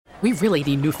We really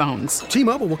need new phones.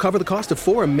 T-Mobile will cover the cost of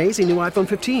 4 amazing new iPhone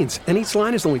 15s, and each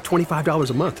line is only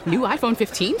 $25 a month. New iPhone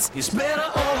 15s? It's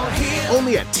better over here.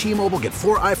 Only at T-Mobile, get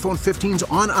 4 iPhone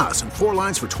 15s on us and 4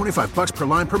 lines for $25 per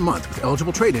line per month with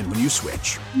eligible trade-in when you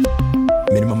switch.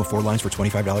 Minimum of 4 lines for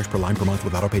 $25 per line per month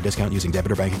with autopay discount using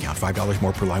debit or bank account. $5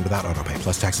 more per line without autopay,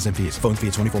 plus taxes and fees. Phone fee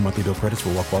at 24 monthly bill credits for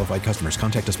well-qualified customers.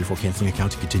 Contact us before canceling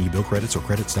account to continue bill credits or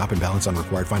credit stop and balance on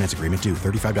required finance agreement due.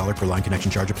 $35 per line connection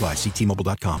charge applies. See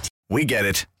T-Mobile.com. We get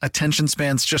it. Attention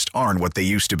spans just aren't what they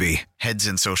used to be. Heads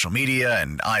in social media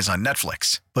and eyes on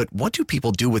Netflix. But what do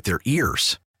people do with their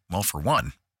ears? Well, for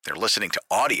one, they're listening to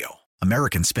audio.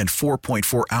 Americans spend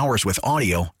 4.4 hours with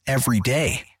audio every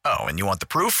day. Oh, and you want the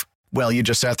proof? Well, you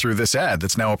just sat through this ad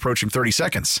that's now approaching 30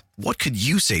 seconds. What could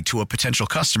you say to a potential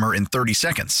customer in 30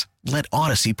 seconds? Let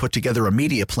Odyssey put together a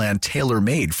media plan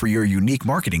tailor-made for your unique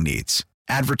marketing needs.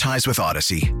 Advertise with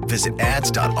Odyssey. Visit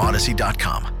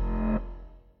ads.odyssey.com.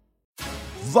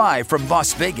 Live from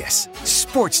Las Vegas,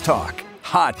 sports talk,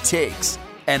 hot takes,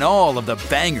 and all of the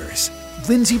bangers.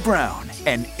 Lindsey Brown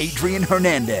and Adrian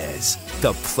Hernandez,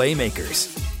 the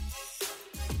Playmakers.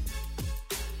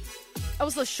 That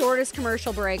was the shortest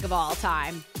commercial break of all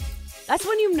time. That's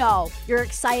when you know you're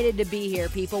excited to be here,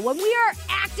 people. When we are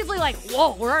actively like,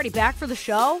 whoa, we're already back for the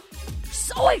show.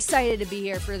 So excited to be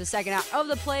here for the second hour of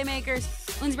the Playmakers.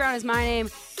 Lindsey Brown is my name.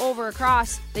 Over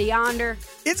across the yonder,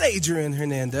 it's Adrian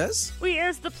Hernandez. We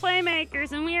is the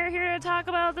Playmakers, and we are here to talk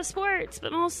about the sports,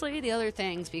 but mostly the other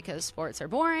things because sports are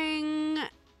boring,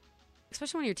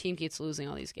 especially when your team keeps losing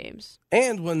all these games.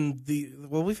 And when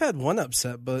we've had one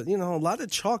upset, but a lot of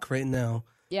chalk right now.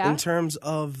 Yeah. In terms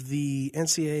of the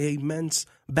NCAA men's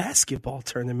basketball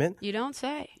tournament. You don't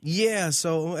say. Yeah,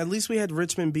 so at least we had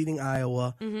Richmond beating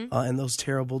Iowa and those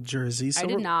terrible jerseys. So I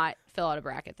did not fill out a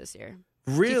bracket this year.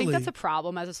 Really? Do you think that's a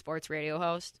problem as a sports radio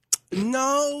host?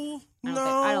 No.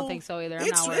 I don't think so either. I'm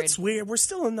not worried. It's weird. We're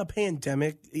still in the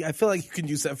pandemic. I feel like you can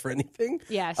use that for anything.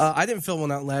 Yes. I didn't fill one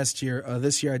out last year.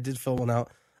 This year I did fill one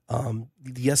out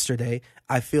yesterday.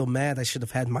 I feel mad. I should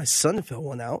have had my son fill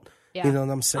one out. Yeah. You know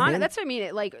what I'm saying? That's what I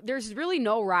mean. There's really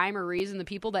no rhyme or reason. The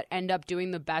people that end up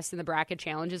doing the best in the bracket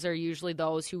challenges are usually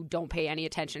those who don't pay any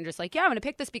attention. Just like, yeah, I'm going to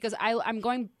pick this because I'm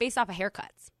going based off of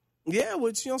haircuts. Yeah,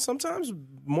 which, sometimes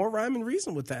more rhyme and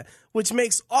reason with that, which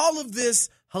makes all of this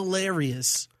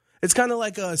hilarious. It's kind of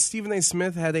like Stephen A.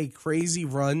 Smith had a crazy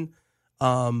run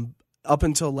up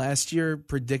until last year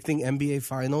predicting NBA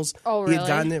Finals. Oh, really? He had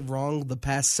gotten it wrong the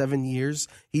past 7 years.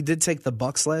 He did take the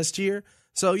Bucks last year.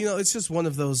 So, it's just one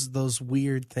of those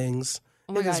weird things.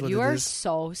 Oh, my God. You are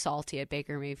so salty at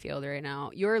Baker Mayfield right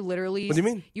now. You're literally... What do you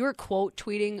mean? You were quote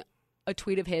tweeting a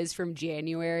tweet of his from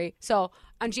January. So,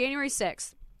 on January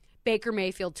 6th, Baker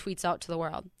Mayfield tweets out to the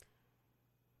world.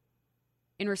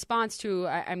 In response to,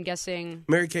 I'm guessing...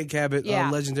 Mary Kay Cabot,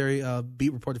 legendary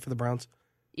beat reporter for the Browns.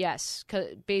 Yes,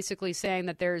 basically saying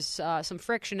that there's some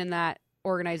friction in that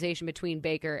organization between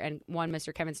Baker and one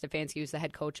Mr. Kevin Stefanski, who's the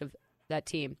head coach of that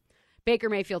team. Baker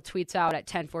Mayfield tweets out at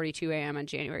 10:42 a.m. on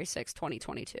January 6,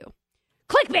 2022.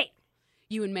 Clickbait!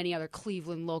 You and many other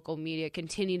Cleveland local media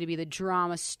continue to be the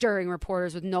drama-stirring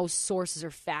reporters with no sources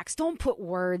or facts. Don't put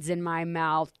words in my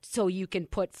mouth so you can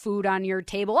put food on your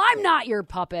table. I'm not your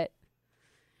puppet.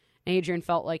 Adrian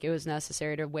felt like it was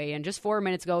necessary to weigh in just 4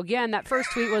 minutes ago. Again, that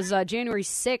first tweet was January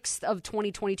 6th of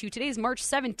 2022. Today is March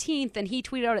 17th, and he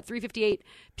tweeted out at 3:58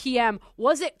 p.m.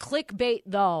 Was it clickbait,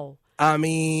 though? I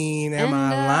mean, am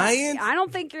I lying? I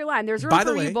don't think you're lying. There's room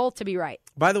for you both to be right.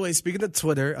 By the way, speaking of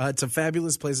Twitter, it's a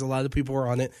fabulous place. A lot of people are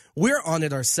on it. We're on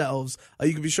it ourselves.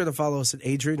 You can be sure to follow us at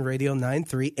Adrian Radio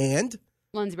 93 and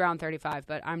Lindsey Brown 35,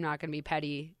 but I'm not going to be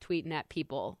petty tweeting at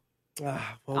people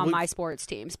on my sports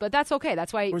teams. But that's okay.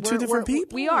 That's why we're two different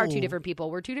people. We are two different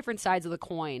people. We're two different sides of the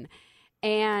coin.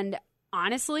 And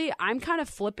honestly, I'm kind of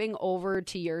flipping over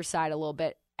to your side a little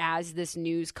bit as this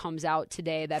news comes out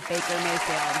today that Baker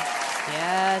Mayfield...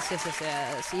 Yes.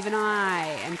 Even I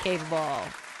am capable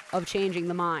of changing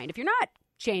the mind. If you're not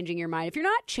changing your mind, if you're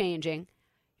not changing,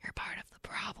 you're part of the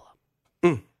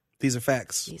problem. These are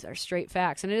facts. These are straight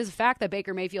facts. And it is a fact that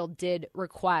Baker Mayfield did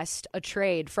request a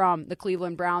trade from the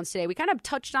Cleveland Browns today. We kind of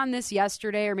touched on this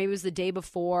yesterday, or maybe it was the day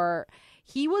before.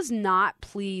 He was not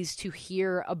pleased to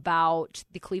hear about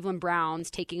the Cleveland Browns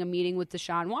taking a meeting with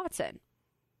Deshaun Watson.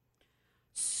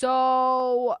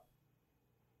 So...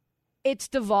 it's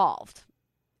devolved.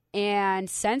 And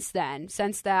since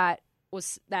that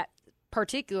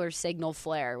particular signal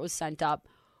flare was sent up,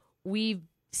 we've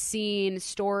seen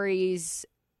stories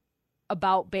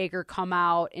about Baker come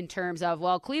out in terms of,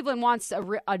 well, Cleveland wants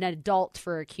an adult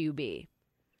for a QB.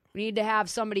 We need to have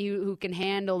somebody who can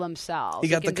handle themselves. He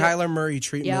got the Kyler Murray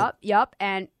treatment. Yep.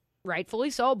 And rightfully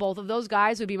so. Both of those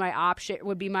guys would be my option,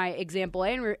 would be my example A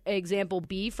and example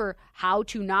B for how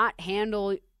to not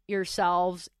handle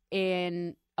yourselves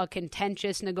in a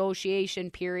contentious negotiation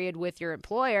period with your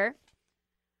employer.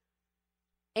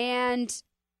 And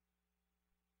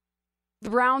the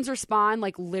Browns respond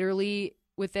like literally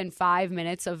within 5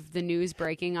 minutes of the news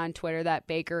breaking on Twitter that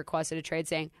Baker requested a trade,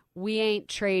 saying, "We ain't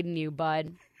trading you,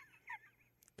 bud.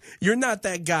 You're not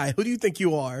that guy. Who do you think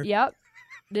you are?" Yep.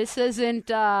 This isn't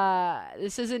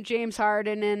James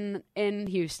Harden in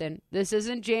Houston. This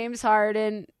isn't James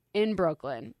Harden in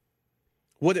Brooklyn.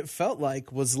 What it felt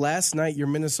like was last night your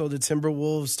Minnesota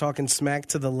Timberwolves talking smack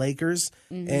to the Lakers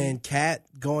and Cat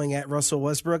going at Russell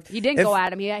Westbrook. He didn't go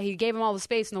at him. He gave him all the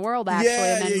space in the world, actually,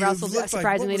 and then Russell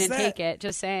surprisingly didn't take it.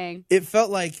 Just saying. It felt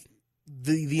like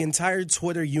the entire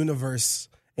Twitter universe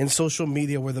and social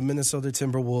media where the Minnesota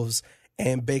Timberwolves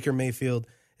and Baker Mayfield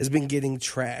has been getting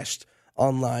trashed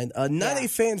online. Not a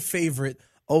fan favorite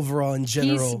overall in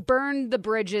general. He's burned the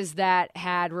bridges that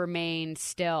had remained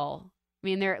still. I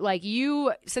mean, they're like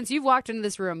since you've walked into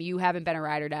this room, you haven't been a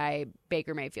ride or die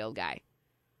Baker Mayfield guy.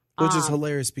 Which is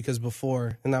hilarious because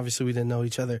before, and obviously we didn't know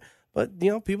each other, but,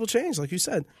 people change, like you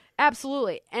said.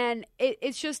 Absolutely. And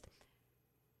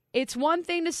it's one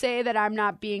thing to say that I'm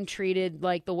not being treated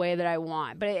like the way that I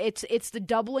want, but it's the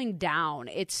doubling down.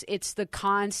 It's the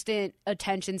constant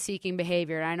attention-seeking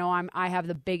behavior. And I know I have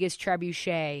the biggest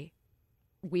trebuchet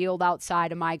wheeled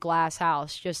outside of my glass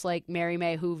house, just like Mary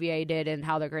May Whovier did in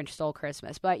How the Grinch Stole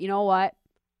Christmas. But you know what?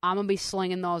 I'm going to be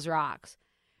slinging those rocks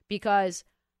because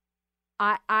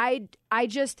I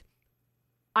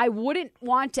wouldn't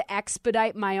want to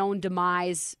expedite my own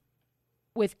demise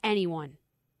with anyone,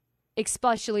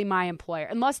 especially my employer,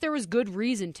 unless there was good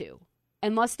reason to,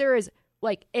 unless there is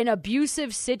like an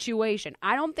abusive situation.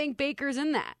 I don't think Baker's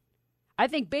in that. I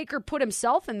think Baker put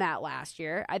himself in that last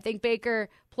year. I think Baker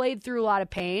played through a lot of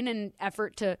pain and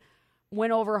effort to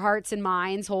win over hearts and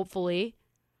minds, hopefully.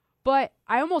 But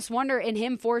I almost wonder, in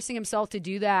him forcing himself to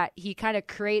do that, he kind of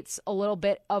creates a little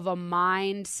bit of a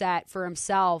mindset for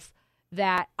himself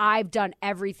that I've done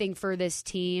everything for this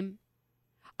team.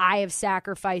 I have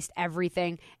sacrificed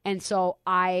everything, and so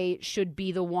I should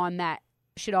be the one that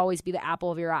should always be the apple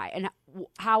of your eye. And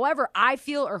however I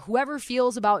feel, or whoever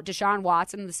feels about Deshaun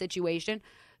Watson in the situation,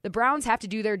 the Browns have to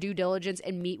do their due diligence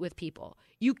and meet with people.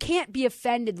 You can't be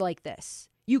offended like this.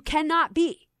 You cannot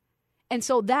be. And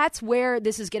so that's where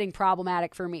this is getting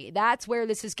problematic for me. That's where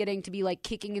this is getting to be like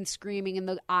kicking and screaming in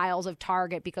the aisles of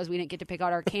Target because we didn't get to pick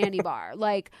out our candy bar.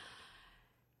 Like,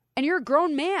 and you're a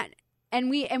grown man. And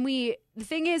we the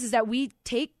thing is that we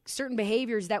take certain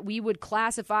behaviors that we would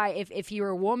classify if he were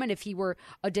a woman, if he were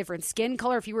a different skin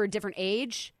color, if he were a different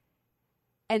age,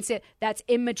 and say that's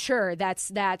immature,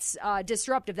 that's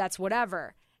disruptive, that's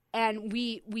whatever. And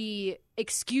we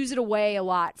excuse it away a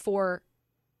lot for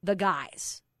the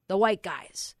guys, the white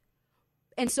guys.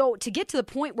 And so to get to the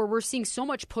point where we're seeing so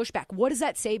much pushback, what does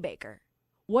that say, Baker?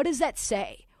 What does that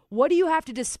say? What do you have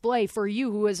to display for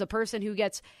you, who is a person who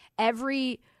gets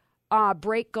every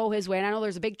break go his way? And I know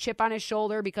there's a big chip on his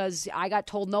shoulder because I got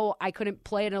told no, I couldn't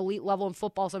play at an elite level in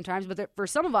football sometimes. But for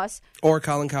some of us, or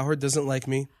Colin Cowherd doesn't like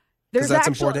me. There's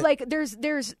actually like there's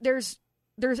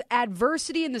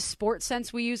adversity in the sports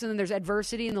sense we use, and then there's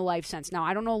adversity in the life sense. Now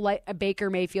I don't know Baker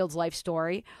Mayfield's life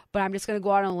story, but I'm just going to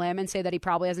go out on a limb and say that he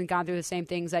probably hasn't gone through the same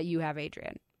things that you have,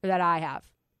 Adrian, or that I have.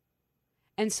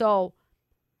 And so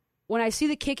when I see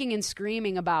the kicking and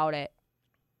screaming about it,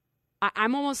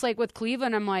 I'm almost like with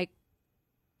Cleveland, I'm like,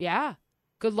 yeah,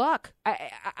 good luck.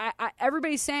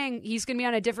 Everybody's saying he's going to be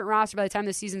on a different roster by the time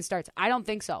the season starts. I don't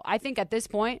think so. I think at this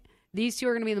point, these two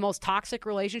are going to be in the most toxic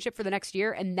relationship for the next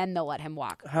year, and then they'll let him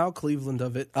walk. How Cleveland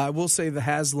of it. I will say the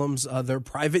Haslams, their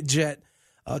private jet,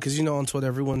 because on Twitter,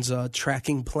 everyone's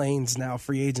tracking planes now,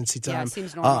 free agency time. Yeah, it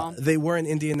seems normal. They were in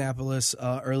Indianapolis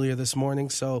earlier this morning,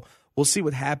 so we'll see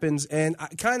what happens. And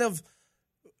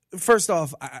first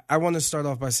off, I want to start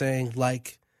off by saying,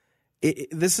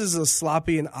 this is a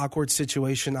sloppy and awkward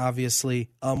situation, obviously.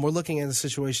 We're looking at a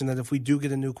situation that if we do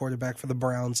get a new quarterback for the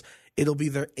Browns, it'll be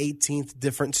their 18th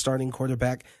different starting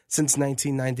quarterback since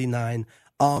 1999.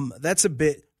 That's a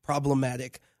bit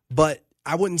problematic, but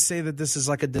I wouldn't say that this is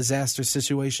like a disaster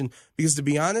situation because, to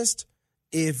be honest,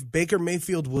 if Baker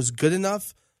Mayfield was good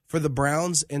enough for the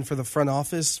Browns and for the front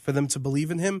office for them to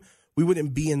believe in him, we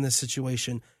wouldn't be in this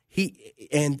situation.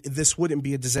 And this wouldn't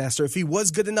be a disaster. If he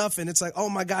was good enough and it's like, oh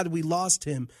my God, we lost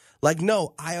him.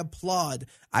 No, I applaud.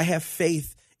 I have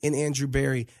faith in Andrew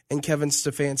Berry and Kevin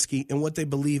Stefanski and what they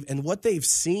believe and what they've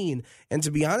seen. And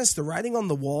to be honest, the writing on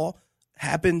the wall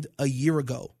happened a year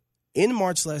ago. In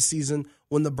March last season,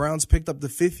 when the Browns picked up the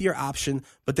 5th-year option,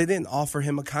 but they didn't offer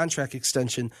him a contract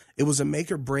extension. It was a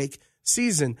make-or-break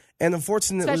season. And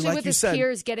unfortunately, especially like with you his said,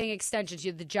 peers getting extensions,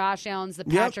 you have the Josh Allens, the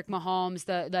Patrick Mahomes,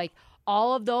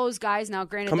 all of those guys. Now,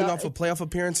 granted, coming off a playoff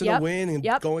appearance and a win and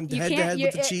going head-to-head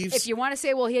with the Chiefs. If you want to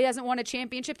say, well, he hasn't won a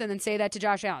championship, then say that to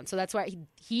Josh Allen. So that's why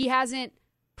he hasn't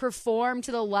performed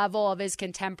to the level of his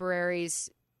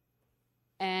contemporaries,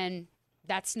 and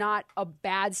that's not a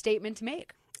bad statement to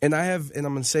make. And I'm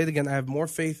going to say it again, I have more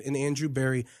faith in Andrew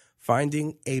Berry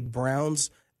finding a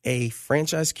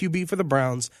franchise QB for the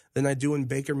Browns than I do in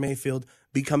Baker Mayfield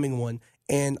becoming one.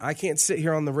 And I can't sit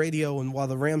here on the radio and while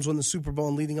the Rams won the Super Bowl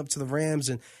and leading up to the Rams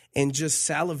and just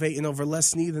salivating over Les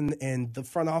Snead and the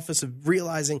front office of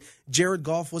realizing Jared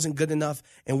Goff wasn't good enough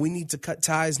and we need to cut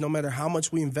ties no matter how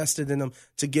much we invested in him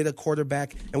to get a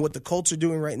quarterback. And what the Colts are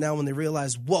doing right now when they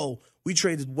realize, whoa, we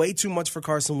traded way too much for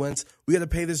Carson Wentz. We got to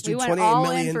pay this dude $28 million. We went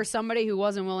all in for somebody who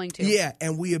wasn't willing to. Yeah,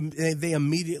 and they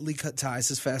immediately cut ties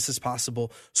as fast as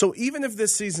possible. So even if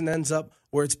this season ends up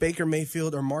where it's Baker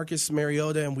Mayfield or Marcus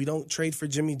Mariota and we don't trade for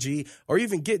Jimmy G or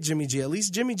even get Jimmy G, at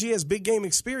least Jimmy G has big game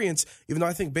experience, even though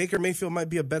I think Baker Mayfield might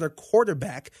be a better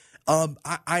quarterback.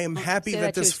 I am happy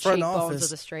that this front office.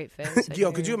 With a straight face.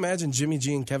 Yo, could you imagine Jimmy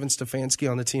G and Kevin Stefanski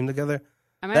on the team together?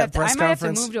 I might have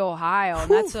to move to Ohio,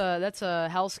 and that's a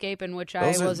hellscape in which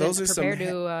I wasn't prepared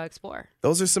to explore.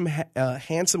 Those are some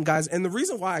handsome guys. And the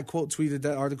reason why I quote tweeted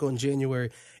that article in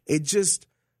January, it just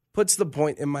puts the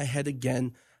point in my head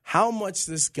again how much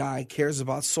this guy cares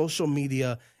about social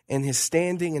media and his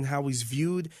standing and how he's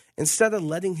viewed. Instead of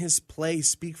letting his play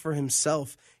speak for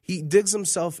himself, he digs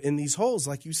himself in these holes.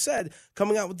 Like you said,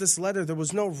 coming out with this letter, there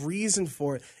was no reason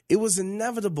for it. It was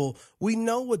inevitable. We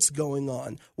know what's going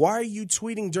on. Why are you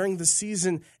tweeting during the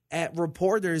season at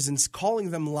reporters and calling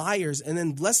them liars? And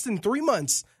then less than 3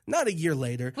 months, not a year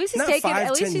later, at least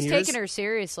he's taking her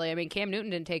seriously. I mean, Cam Newton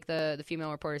didn't take the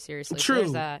female reporter seriously. True.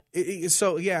 So there's that.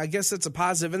 So yeah, I guess that's a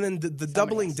positive. And then the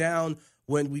doubling down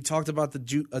when we talked about the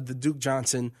Duke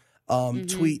Johnson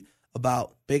tweet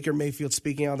about Baker Mayfield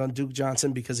speaking out on Duke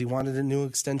Johnson because he wanted a new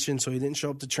extension, so he didn't show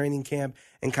up to training camp,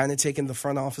 and kind of taking the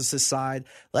front office's side.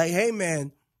 Like, hey,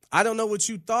 man, I don't know what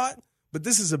you thought, but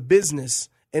this is a business,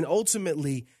 and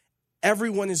ultimately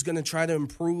everyone is going to try to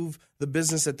improve the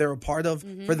business that they're a part of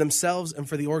for themselves and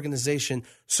for the organization.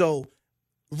 So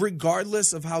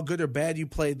regardless of how good or bad you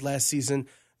played last season,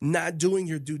 not doing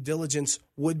your due diligence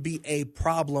would be a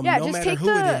problem, no matter who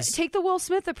it is. Take the Will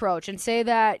Smith approach and say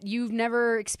that you've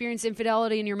never experienced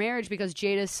infidelity in your marriage because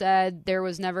Jada said there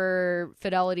was never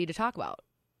fidelity to talk about.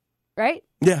 Right?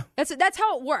 Yeah. That's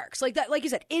how it works. Like you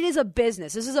said, it is a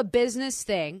business. This is a business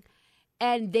thing,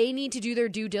 and they need to do their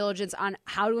due diligence on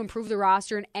how to improve the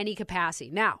roster in any capacity.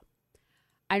 Now,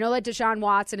 I know that Deshaun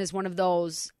Watson is one of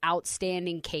those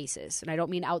outstanding cases, and I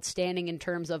don't mean outstanding in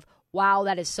terms of wow,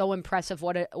 that is so impressive.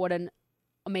 What an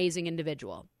amazing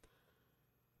individual.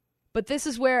 But this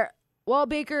is where, well,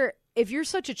 Baker, if you're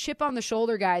such a chip on the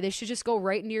shoulder guy, this should just go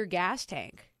right into your gas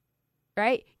tank,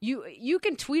 right? You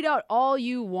can tweet out all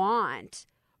you want,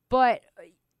 but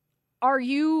are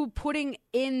you putting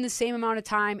in the same amount of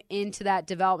time into that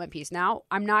development piece? Now,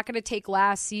 I'm not going to take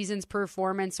last season's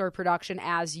performance or production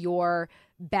as your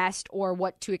best or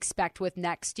what to expect with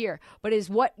next year, but is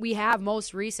what we have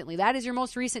most recently. That is your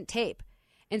most recent tape.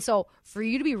 And so for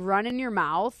you to be running your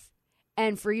mouth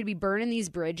and for you to be burning these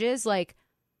bridges, like,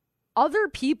 other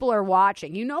people are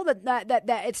watching. You know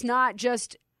that it's not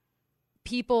just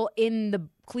people in the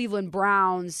Cleveland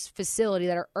Browns facility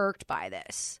that are irked by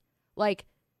this. Like,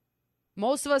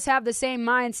 most of us have the same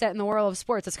mindset in the world of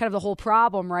sports. That's kind of the whole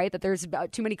problem, right? That there's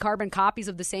about too many carbon copies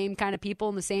of the same kind of people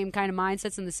and the same kind of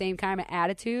mindsets and the same kind of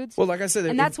attitudes. Well, like I said,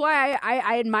 and that's why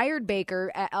I admired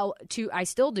Baker. I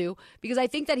still do, because I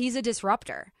think that he's a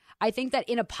disruptor. I think that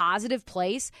in a positive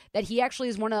place, that he actually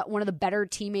is one of the better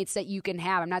teammates that you can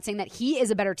have. I'm not saying that he is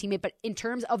a better teammate, but in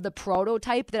terms of the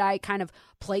prototype that I kind of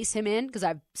place him in, because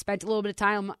I've spent a little bit of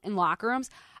time in locker rooms,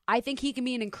 I think he can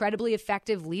be an incredibly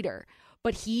effective leader.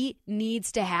 But he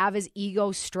needs to have his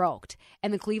ego stroked.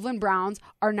 And the Cleveland Browns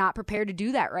are not prepared to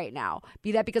do that right now.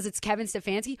 Be that because it's Kevin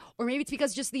Stefanski, or maybe it's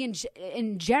because just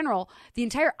in general, the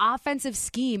entire offensive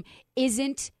scheme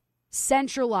isn't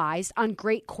centralized on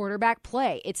great quarterback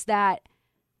play. It's that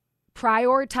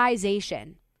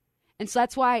prioritization. And so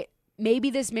that's why maybe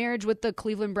this marriage with the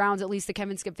Cleveland Browns, at least the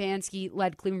Kevin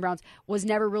Stefanski-led Cleveland Browns, was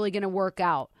never really going to work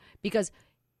out, because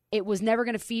it was never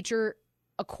going to feature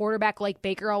a quarterback like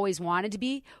Baker always wanted to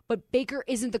be, but Baker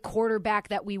isn't the quarterback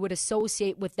that we would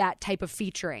associate with that type of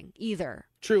featuring either.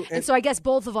 True. And so I guess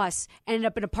both of us ended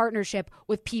up in a partnership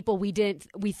with people we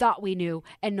thought we knew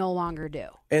and no longer do.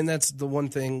 And that's the one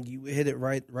thing, you hit it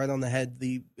right on the head.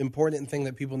 The important thing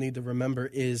that people need to remember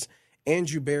is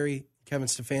Andrew Berry, Kevin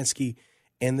Stefanski,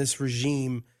 and this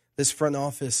regime, this front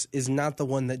office is not the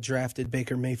one that drafted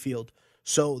Baker Mayfield.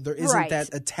 So there isn't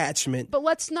that attachment. But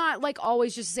let's not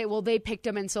always just say, well, they picked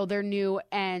him and so they're new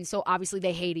and so obviously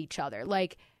they hate each other.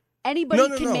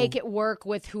 Anybody can make it work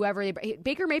with whoever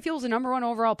Baker Mayfield was the number 1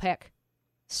 overall pick,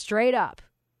 straight up,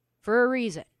 for a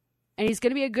reason, and he's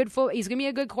going to be he's going to be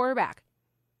a good quarterback.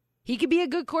 He could be a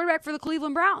good quarterback for the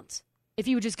Cleveland Browns if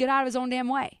he would just get out of his own damn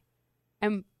way,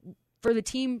 and for the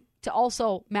team to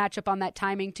also match up on that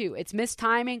timing too. It's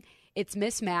mistiming, it's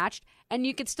mismatched, and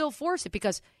you could still force it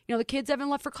because the kids haven't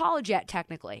left for college yet.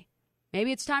 Technically,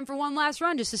 maybe it's time for one last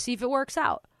run just to see if it works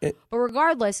out. But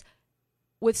regardless.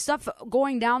 With stuff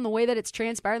going down the way that it's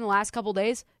transpired in the last couple of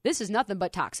days, this is nothing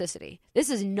but toxicity. This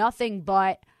is nothing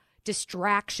but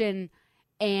distraction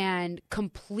and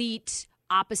complete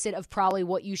opposite of probably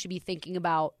what you should be thinking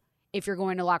about if you're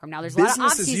going to locker room. Now, there's a lot of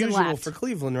business as offseason usual left for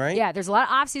Cleveland, right? Yeah, there's a lot of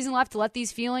offseason left to let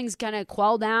these feelings kind of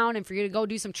quell down and for you to go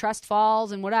do some trust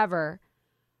falls and whatever.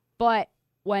 But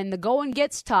when the going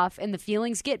gets tough and the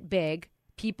feelings get big,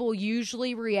 people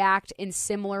usually react in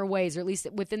similar ways, or at least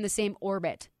within the same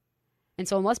orbit. And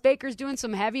so unless Baker's doing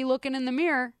some heavy looking in the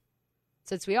mirror,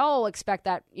 since we all expect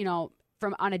that,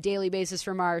 from on a daily basis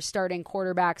from our starting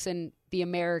quarterbacks and the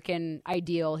American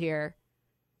ideal here,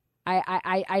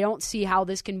 I don't see how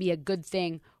this can be a good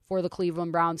thing for the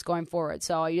Cleveland Browns going forward.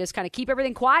 So you just kind of keep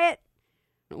everything quiet.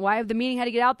 Why the meeting had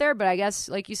to get out there, but I guess,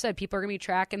 like you said, people are going to be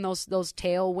tracking those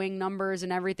tail wing numbers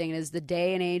and everything. It is the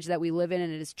day and age that we live in,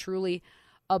 and it is truly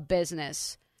a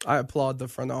business. I applaud the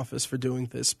front office for doing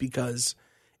this because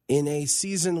in a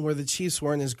season where the Chiefs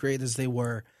weren't as great as they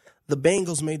were, the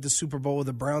Bengals made the Super Bowl.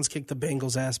 The Browns kicked the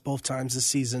Bengals' ass both times this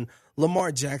season.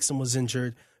 Lamar Jackson was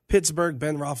injured. Pittsburgh,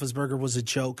 Ben Roethlisberger was a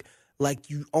joke.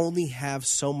 You only have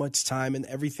so much time, and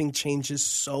everything changes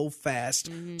so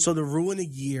fast. Mm-hmm. So to ruin a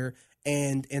year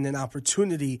and an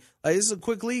opportunity, this is a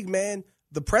quick league, man.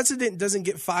 The president doesn't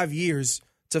get 5 years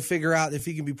to figure out if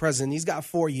he can be president. He's got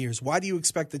 4 years. Why do you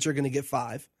expect that you're going to get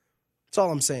 5? That's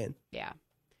all I'm saying. Yeah.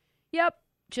 Yep.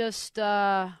 Just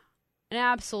an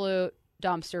absolute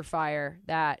dumpster fire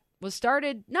that was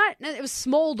started, it was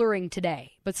smoldering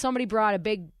today, but somebody brought a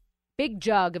big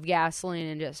jug of gasoline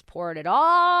and just poured it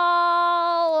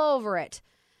all over it.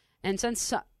 And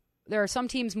since there are some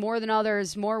teams more than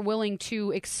others more willing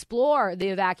to explore the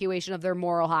evacuation of their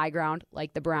moral high ground,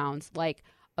 like the Browns, like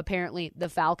apparently the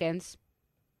Falcons.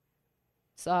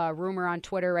 It's a rumor on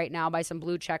Twitter right now by some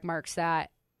blue check marks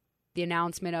that the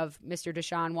announcement of Mr.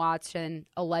 Deshaun Watson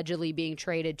allegedly being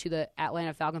traded to the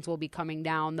Atlanta Falcons will be coming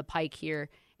down the pike here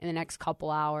in the next couple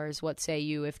hours. What say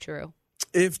you, if true?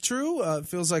 If true, it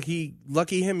feels like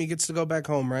lucky him, he gets to go back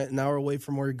home, right? An hour away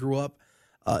from where he grew up.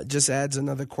 Just adds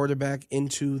another quarterback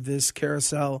into this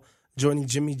carousel, joining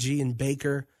Jimmy G and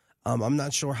Baker. I'm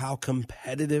not sure how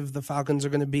competitive the Falcons are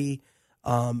going to be.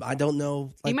 I don't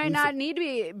know. He might not need to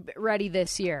be ready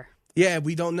this year. Yeah,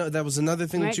 we don't know. That was another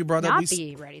thing that you brought up.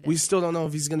 We still don't know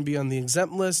if he's going to be on the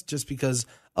exempt list just because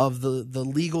of the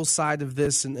legal side of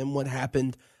this and what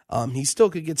happened. He still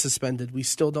could get suspended. We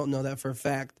still don't know that for a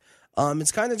fact.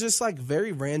 It's kind of just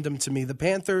very random to me. The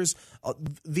Panthers,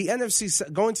 the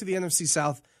NFC, going to the NFC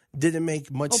South didn't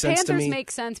make much sense to me. Panthers make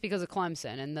sense because of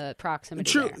Clemson and the proximity.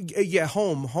 True. There. Yeah,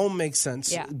 home makes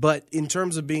sense. Yeah. But in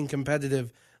terms of being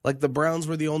competitive, the Browns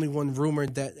were the only one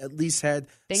rumored that at least had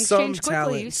Things some change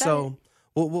quickly. talent. So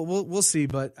we'll see.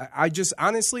 But I just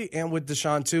honestly, and with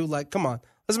Deshaun too, come on,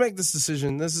 let's make this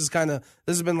decision. This has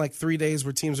been 3 days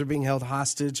where teams are being held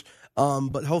hostage.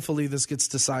 But hopefully this gets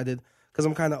decided because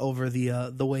I'm kind of over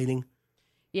the waiting.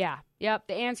 Yeah. Yep.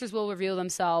 The answers will reveal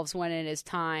themselves when it is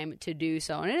time to do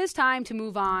so. And it is time to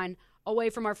move on away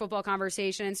from our football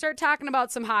conversation and start talking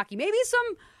about some hockey. Maybe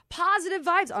some positive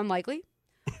vibes. Unlikely.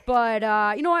 But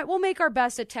you know what? We'll make our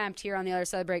best attempt here on the other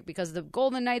side of the break because the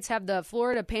Golden Knights have the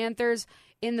Florida Panthers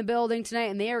in the building tonight,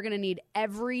 and they are going to need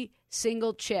every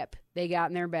single chip they got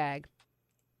in their bag.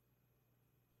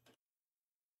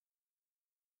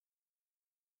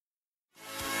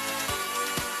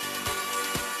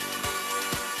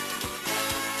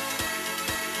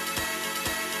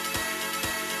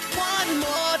 One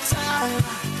more time.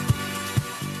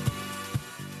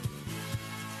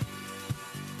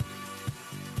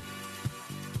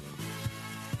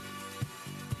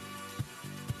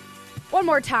 One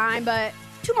more time, but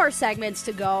 2 more segments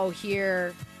to go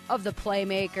here of the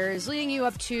Playmakers, leading you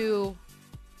up to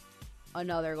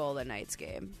another Golden Knights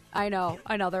game. I know.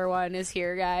 Another one is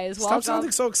here, guys. Stop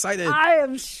sounding so excited. I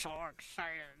am so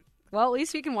excited. Well, at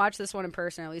least we can watch this one in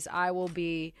person. At least I will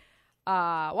be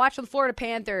watching the Florida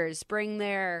Panthers bring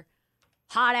their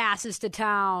hot asses to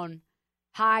town.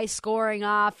 High-scoring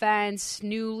offense,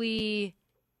 newly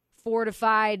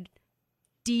fortified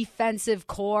defensive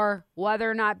core. Whether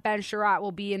or not Ben Sherratt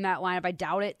will be in that lineup, I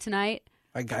doubt it tonight.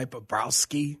 My guy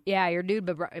Bobrovsky. Yeah, your dude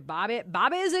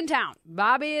Bobby is in town.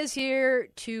 Bobby is here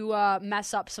to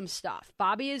mess up some stuff.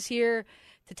 Bobby is here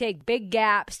to take big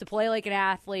gaps, to play like an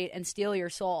athlete, and steal your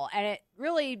soul. And it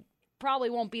really probably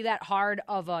won't be that hard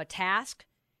of a task,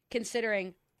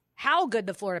 considering how good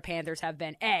the Florida Panthers have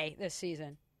been, A, this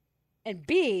season, and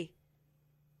B,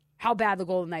 how bad the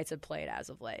Golden Knights have played as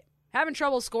of late. Having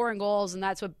trouble scoring goals, and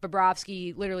that's what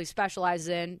Bobrovsky literally specializes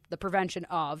in, the prevention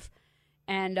of.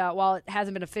 And while it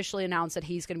hasn't been officially announced that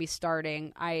he's going to be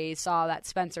starting, I saw that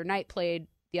Spencer Knight played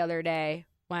the other day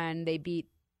when they beat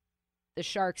the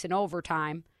Sharks in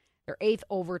overtime, their 8th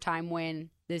overtime win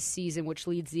this season, which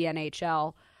leads the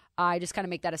NHL. I just kind of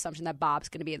make that assumption that Bob's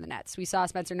going to be in the nets. We saw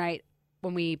Spencer Knight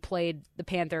when we played the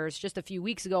Panthers just a few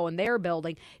weeks ago in their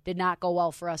building. Did not go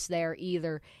well for us there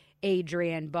either,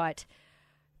 Adrian. But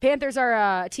Panthers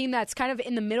are a team that's kind of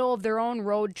in the middle of their own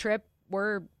road trip.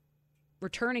 We're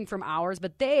returning from ours,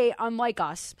 but they, unlike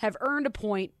us, have earned a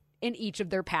point in each of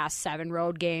their past 7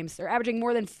 road games. They're averaging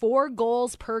more than 4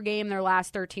 goals per game their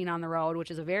last 13 on the road,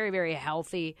 which is a very, very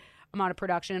healthy amount of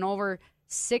production. And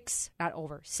 6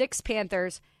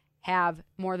 Panthers have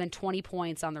more than 20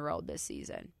 points on the road this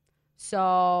season.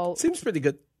 So seems pretty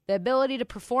good. The ability to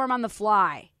perform on the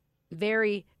fly,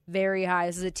 very, very high.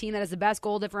 This is a team that has the best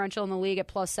goal differential in the league at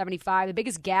plus 75. The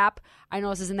biggest gap, I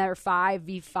know, is in their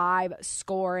 5v5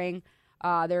 scoring.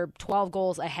 They're 12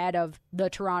 goals ahead of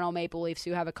the Toronto Maple Leafs,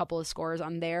 who have a couple of scorers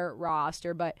on their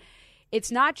roster. But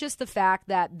it's not just the fact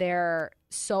that they're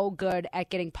so good at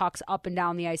getting pucks up and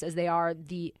down the ice, as they are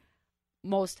the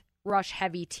most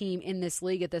rush-heavy team in this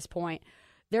league at this point.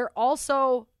 They're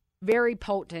also very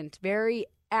potent, very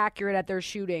accurate at their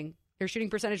shooting. Their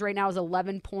shooting percentage right now is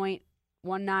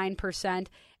 11.19%,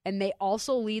 and they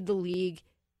also lead the league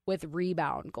with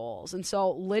rebound goals. And so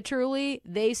literally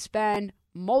they spend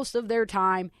most of their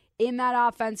time in that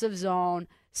offensive zone,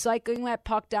 cycling that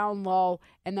puck down low,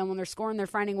 and then when they're scoring, they're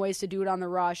finding ways to do it on the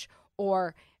rush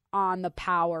or on the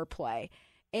power play.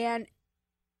 And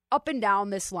up and down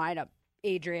this lineup,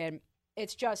 Adrian,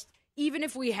 it's just, even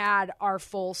if we had our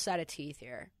full set of teeth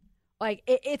here, like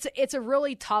it's a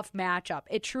really tough matchup.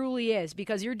 It truly is,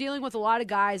 because you're dealing with a lot of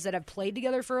guys that have played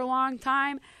together for a long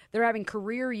time. They're having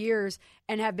career years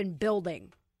and have been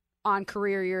building on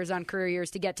career years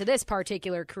to get to this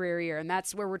particular career year. And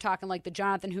that's where we're talking like the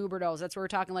Jonathan Huberdeaus. That's where we're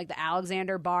talking like the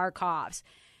Alexander Barkovs.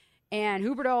 And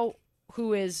Huberdeau,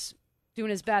 who is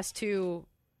doing his best to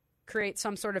create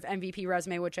some sort of MVP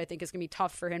resume, which I think is going to be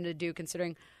tough for him to do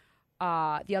considering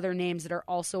the other names that are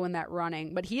also in that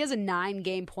running. But he has a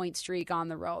 9-game point streak on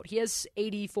the road. He has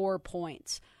 84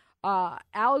 points.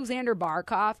 Alexander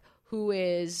Barkov, who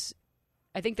is,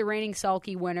 I think, the reigning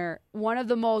Selke winner, one of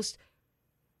the most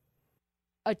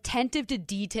attentive to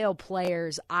detail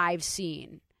players I've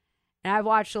seen. And I've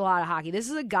watched a lot of hockey. This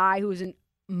is a guy who's a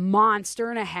monster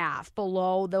and a half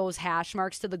below those hash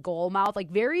marks to the goal mouth.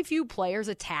 Like, very few players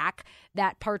attack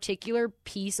that particular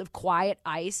piece of quiet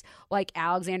ice like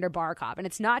Alexander Barkov. And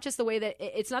it's not just the way that,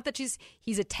 it's not that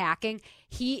he's attacking.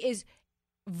 He is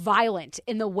violent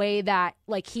in the way that,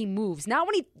 like, he moves. Not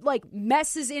when he, like,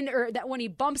 messes in, or that when he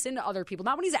bumps into other people.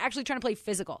 Not when he's actually trying to play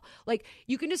physical. Like,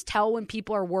 you can just tell when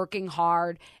people are working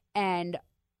hard and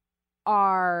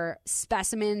are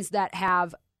specimens that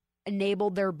have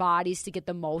enabled their bodies to get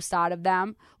the most out of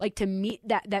them. Like, to meet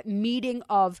that meeting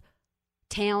of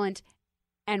talent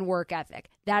and work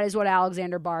ethic. That is what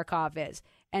Alexander Barkov is.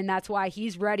 And that's why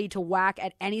he's ready to whack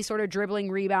at any sort of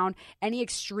dribbling rebound, any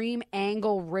extreme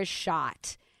angle wrist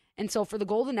shot. And so for the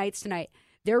Golden Knights tonight,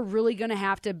 they're really going to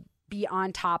have to be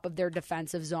on top of their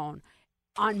defensive zone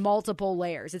on multiple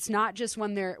layers. It's not just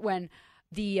when the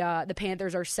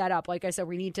Panthers are set up. Like I said,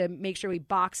 we need to make sure we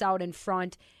box out in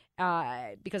front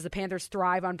because the Panthers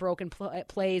thrive on broken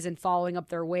plays and following up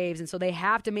their waves. And so they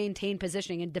have to maintain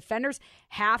positioning. And defenders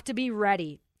have to be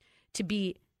ready to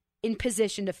be in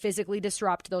position to physically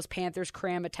disrupt those Panthers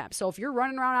cram attempts. So if you're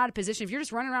running around out of position, if you're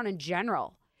just running around in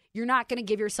general, you're not going to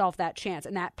give yourself that chance,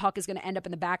 and that puck is going to end up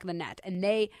in the back of the net. And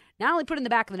they not only put it in the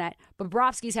back of the net, but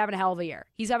Bobrovsky's having a hell of a year.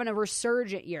 He's having a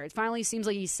resurgent year. It finally seems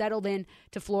like he's settled in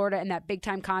to Florida and that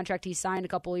big-time contract he signed a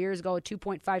couple of years ago,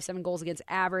 2.57 goals against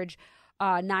average,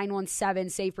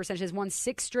 917 save percentage. Has won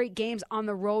 6 straight games on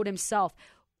the road himself.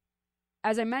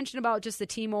 as I mentioned about just the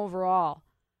team overall,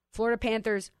 Florida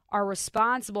Panthers are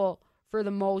responsible for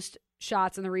the most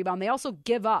shots on the rebound. They also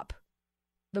give up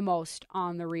the most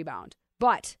on the rebound,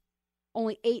 but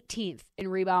only 18th in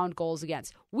rebound goals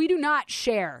against. We do not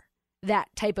share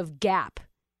that type of gap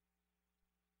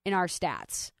in our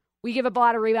stats. We give up a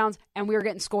lot of rebounds, and we are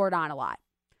getting scored on a lot.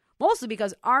 Mostly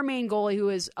because our main goalie, who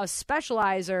is a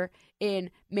specializer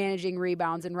in managing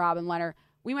rebounds, and Robin Leonard,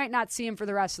 we might not see him for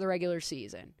the rest of the regular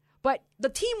season. But the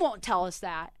team won't tell us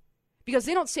that because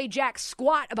they don't say jack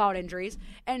squat about injuries,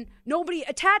 and nobody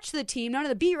attached to the team, none of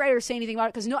the beat writers say anything about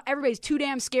it because everybody's too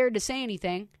damn scared to say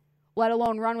anything, let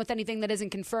alone run with anything that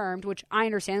isn't confirmed, which I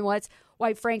understand. Well, that's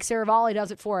why Frank Saravalli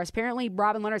does it for us. Apparently,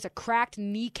 Robin Leonard's a cracked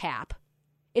kneecap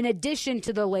in addition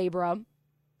to the labrum.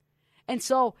 And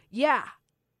so, yeah,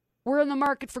 we're in the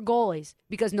market for goalies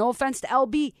because no offense to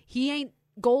LB, he ain't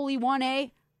goalie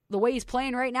 1A the way he's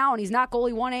playing right now, and he's not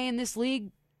goalie 1A in this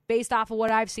league based off of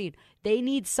what I've seen. They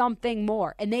need something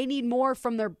more, and they need more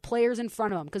from their players in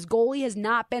front of them because goalie has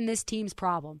not been this team's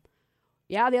problem.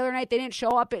 Yeah, the other night they didn't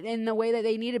show up in the way that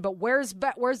they needed, but where's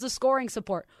the scoring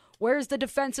support? Where's the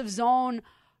defensive zone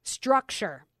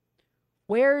structure?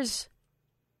 Where's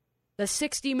the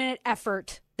 60-minute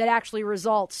effort that actually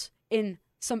results in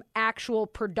some actual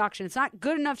production? It's not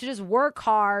good enough to just work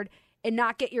hard and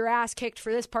not get your ass kicked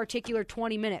for this particular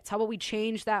 20 minutes. How about we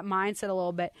change that mindset a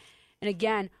little bit? And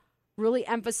again, really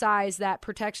emphasize that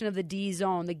protection of the D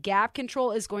zone. The gap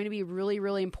control is going to be really,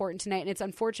 really important tonight. And it's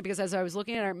unfortunate because as I was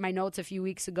looking at my notes a few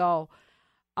weeks ago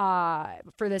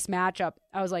for this matchup,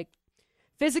 I was like,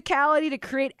 physicality to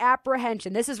create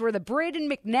apprehension. This is where the Braden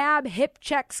McNabb hip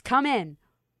checks come in.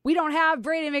 We don't have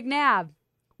Braden McNabb.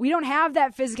 We don't have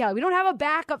that physicality. We don't have a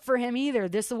backup for him either.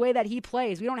 This is the way that he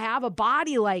plays. We don't have a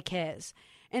body like his.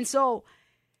 And so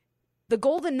the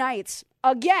Golden Knights,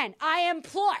 again, I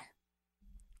implore,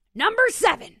 number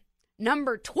 7,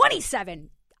 number 27,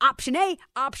 option A,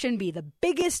 option B, the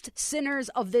biggest sinners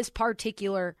of this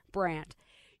particular brand.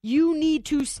 You need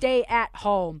to stay at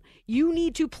home. You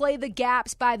need to play the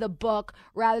gaps by the book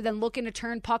rather than looking to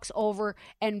turn pucks over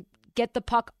and get the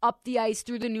puck up the ice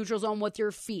through the neutral zone with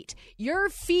your feet. Your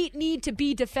feet need to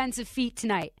be defensive feet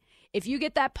tonight. If you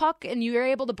get that puck and you're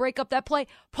able to break up that play,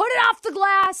 put it off the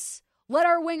glass. Let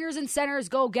our wingers and centers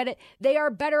go get it. They are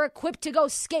better equipped to go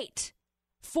skate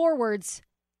forwards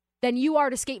than you are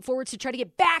to skate forwards to try to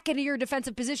get back into your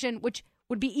defensive position, which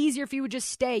would be easier if you would just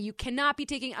stay. You cannot be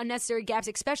taking unnecessary gaps,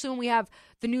 especially when we have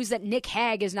the news that Nick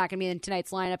Hag is not going to be in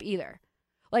tonight's lineup either.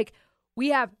 Like, we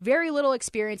have very little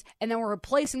experience, and then we're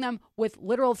replacing them with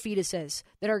literal fetuses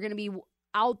that are going to be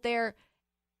out there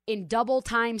in double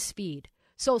time speed.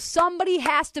 So somebody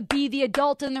has to be the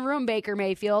adult in the room, Baker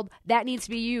Mayfield. That needs to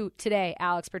be you today,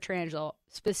 Alex Pietrangelo.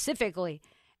 Specifically,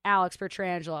 Alex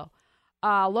Pietrangelo.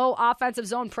 Low offensive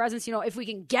zone presence. If we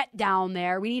can get down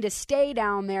there, we need to stay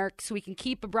down there so we can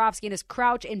keep Bobrovsky in his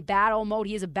crouch in battle mode.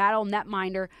 He is a battle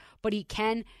netminder, but he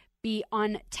can be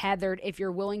untethered if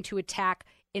you're willing to attack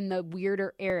in the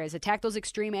weirder areas. Attack those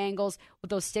extreme angles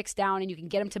with those sticks down, and you can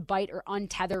get him to bite or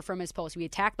untether from his post. We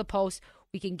attack the post,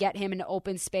 we can get him into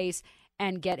open space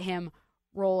and get him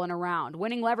rolling around.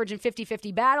 Winning leverage in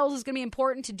 50-50 battles is going to be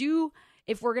important to do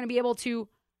if we're going to be able to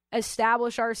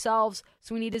establish ourselves.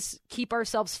 So we need to keep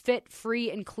ourselves fit,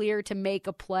 free, and clear to make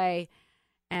a play.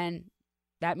 And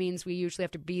that means we usually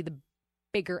have to be the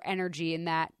bigger energy in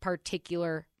that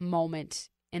particular moment,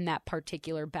 in that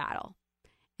particular battle.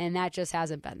 And that just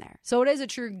hasn't been there. So it is a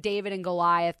true David and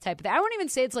Goliath type of thing. I wouldn't even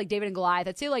say it's like David and Goliath.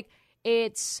 I'd say like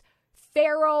it's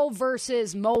Pharaoh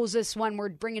versus Moses when we're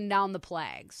bringing down the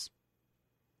plagues.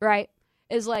 Right?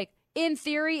 Is like, in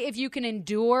theory, if you can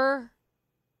endure,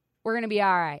 we're going to be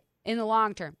all right in the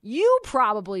long term. You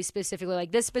probably specifically,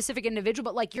 like this specific individual,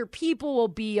 but like your people will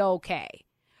be okay.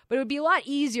 But it would be a lot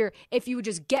easier if you would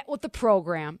just get with the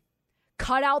program,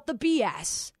 cut out the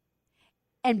BS,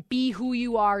 and be who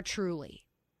you are truly.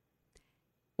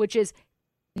 Which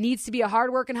needs to be a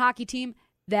hard-working hockey team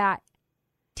that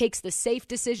takes the safe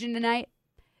decision tonight,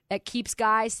 that keeps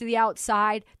guys to the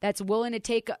outside, that's willing to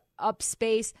take up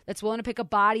space, that's willing to pick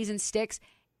up bodies and sticks,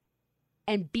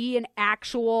 and be an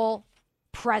actual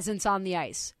presence on the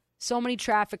ice. So many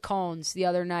traffic cones the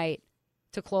other night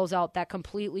to close out that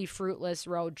completely fruitless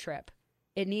road trip.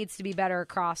 It needs to be better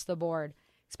across the board,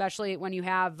 especially when you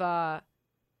have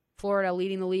Florida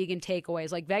leading the league in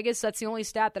takeaways. Like Vegas, that's the only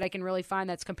stat that I can really find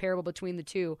that's comparable between the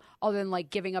two, other than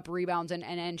like giving up rebounds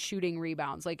and shooting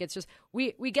rebounds. Like it's just,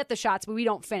 we get the shots, but we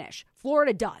don't finish.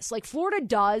 Florida does. Like Florida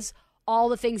does all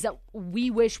the things that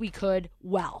we wish we could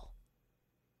well.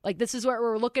 Like this is where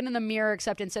we're looking in the mirror,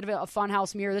 except instead of a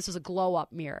funhouse mirror, this is a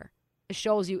glow-up mirror. It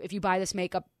shows you if you buy this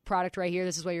makeup product right here.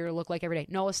 This is what you're going to look like every day.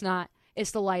 No, it's not.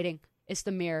 It's the lighting. It's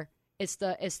the mirror. It's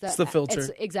the filter.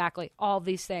 Exactly. All of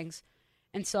these things.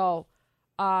 And so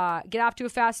get off to a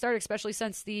fast start, especially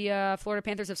since the Florida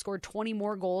Panthers have scored 20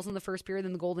 more goals in the first period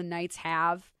than the Golden Knights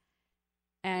have.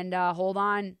 And hold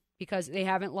on, because they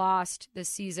haven't lost this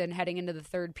season heading into the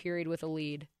third period with a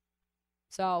lead.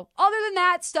 So other than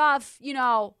that stuff,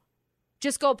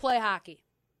 just go play hockey.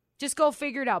 Just go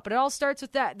figure it out. But it all starts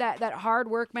with that hard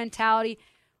work mentality.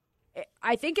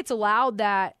 I think it's allowed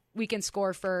that we can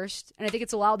score first, and I think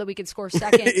it's allowed that we can score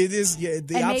second. It is, yeah.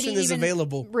 The option is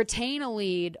available. Retain a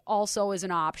lead also is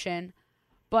an option,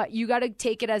 but you got to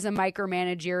take it as a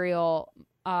micromanagerial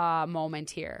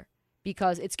moment here,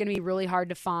 because it's going to be really hard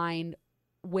to find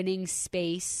winning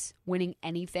space, winning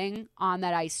anything on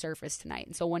that ice surface tonight.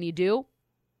 And so when you do,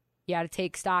 you got to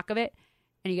take stock of it,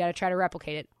 and you got to try to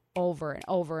replicate it over and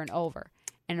over and over.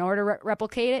 And in order to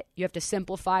replicate it, you have to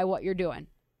simplify what you're doing.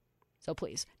 So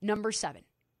please, number 7.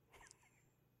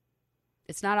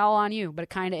 It's not all on you, but it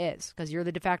kind of is, because you're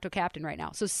the de facto captain right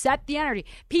now. So set the energy.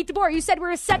 Pete DeBoer, you said we're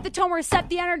going to set the tone. We're going to set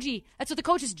the energy. That's what the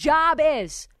coach's job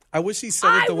is. I wish he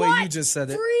said it the way you just said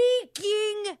it.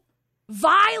 Freaking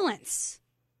violence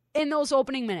in those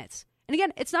opening minutes. And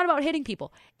again, it's not about hitting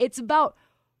people. It's about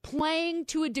playing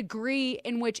to a degree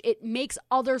in which it makes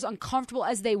others uncomfortable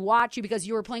as they watch you, because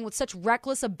you are playing with such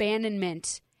reckless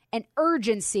abandonment and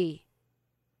urgency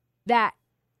that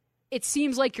it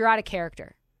seems like you're out of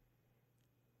character.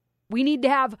 We need to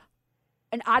have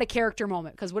an out-of-character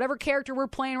moment, because whatever character we're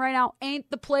playing right now ain't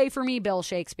the play for me, Bill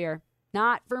Shakespeare.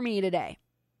 Not for me today.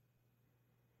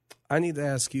 I need to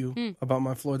ask you about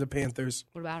my Florida Panthers.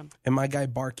 What about him? And my guy,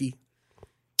 Barkey.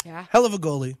 Yeah. Hell of a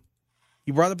goalie.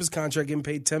 You brought up his contract, getting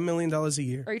paid $10 million a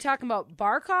year. Are you talking about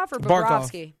Barkov or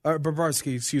Bobrovsky?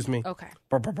 Bobrovsky, excuse me. Okay.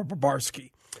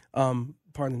 Bobrovsky.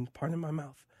 Pardon my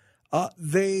mouth.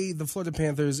 The Florida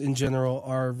Panthers in general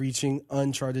are reaching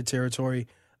uncharted territory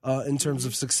in terms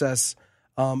of success.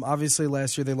 Obviously,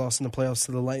 last year they lost in the playoffs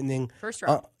to the Lightning. First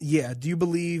round. Yeah. Do you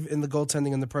believe in the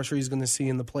goaltending and the pressure he's going to see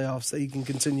in the playoffs, that he can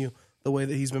continue the way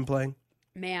that he's been playing?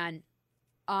 Man,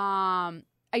 I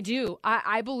do.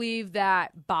 I believe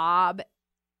that Bob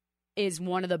is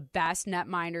one of the best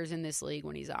netminders in this league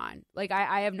when he's on. Like,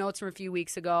 I have notes from a few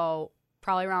weeks ago,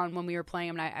 probably around when we were playing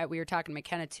him, and we were talking to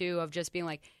McKenna too, of just being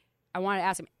like, I want to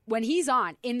ask him, when he's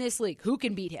on in this league, who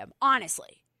can beat him?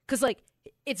 Honestly. Because, like,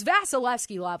 it's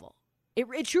Vasilevsky level.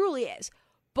 It truly is.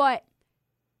 But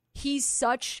he's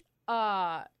such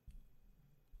a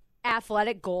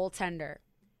athletic goaltender.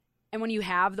 And when you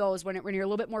have those, when you're a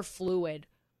little bit more fluid,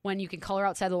 when you can color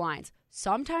outside the lines,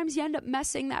 sometimes you end up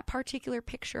messing that particular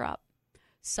picture up.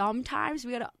 Sometimes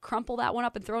we got to crumple that one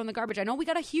up and throw it in the garbage. I know we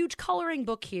got a huge coloring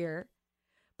book here,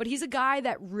 but he's a guy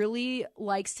that really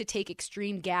likes to take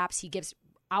extreme gaps. He gives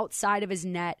outside of his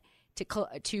net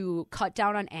to cut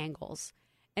down on angles.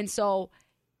 And so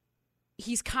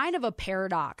he's kind of a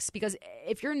paradox, because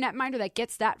if you're a netminder that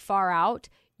gets that far out,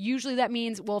 usually that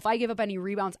means, well, if I give up any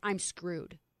rebounds, I'm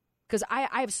screwed, because I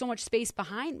have so much space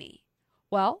behind me.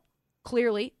 Well,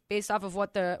 clearly, based off of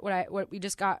what we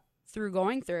just got through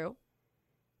going through,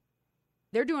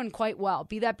 they're doing quite well.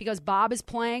 Be that because Bob is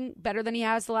playing better than he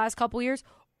has the last couple years,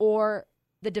 or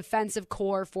the defensive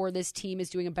core for this team is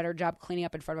doing a better job cleaning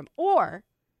up in front of him, or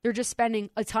they're just spending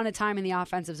a ton of time in the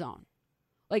offensive zone.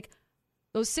 Like,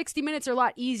 those 60 minutes are a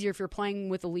lot easier if you're playing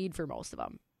with a lead for most of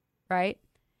them, right?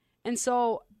 And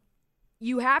so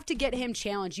you have to get him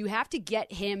challenged. You have to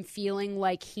get him feeling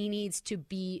like he needs to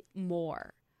be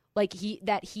more. Like he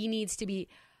needs to be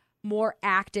more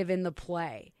active in the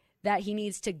play. That he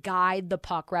needs to guide the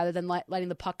puck rather than letting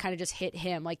the puck kind of just hit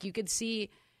him. Like, you could see,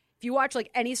 if you watch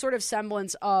like any sort of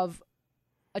semblance of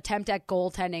attempt at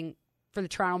goaltending for the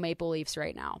Toronto Maple Leafs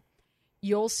right now,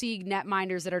 you'll see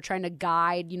netminders that are trying to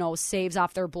guide, saves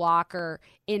off their blocker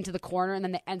into the corner, and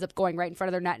then it ends up going right in front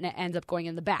of their net, and it ends up going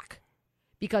in the back.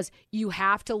 Because you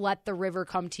have to let the river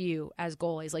come to you as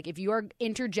goalies. Like, if you are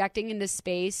interjecting into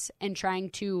space and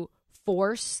trying to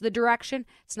force the direction,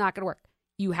 it's not going to work.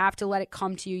 You have to let it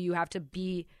come to you. You have to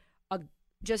be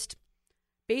just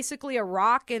basically a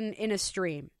rock in a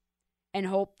stream, and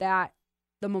hope that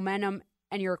the momentum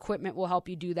and your equipment will help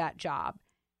you do that job.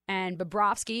 And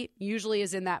Bobrovsky usually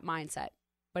is in that mindset.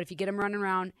 But if you get him running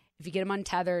around, if you get him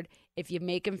untethered, if you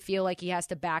make him feel like he has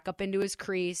to back up into his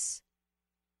crease,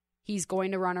 he's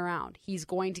going to run around. He's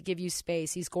going to give you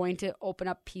space. He's going to open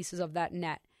up pieces of that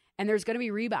net. And there's going to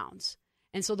be rebounds.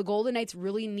 And so the Golden Knights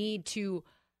really need to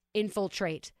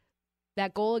infiltrate.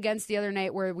 That goal against the other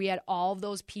night where we had all of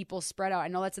those people spread out. I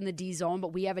know that's in the D zone,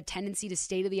 but we have a tendency to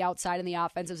stay to the outside in the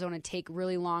offensive zone and take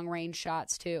really long range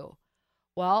shots too.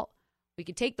 Well, We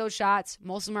can take those shots.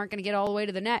 Most of them aren't going to get all the way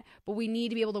to the net, but we need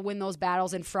to be able to win those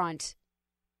battles in front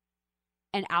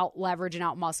and out leverage and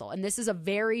out muscle. And this is a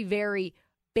very, very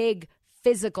big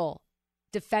physical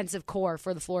defensive core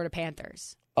for the Florida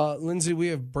Panthers. Lindsay, we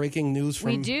have breaking news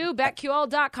from... We do.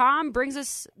 BetQL.com brings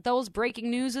us those breaking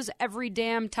news every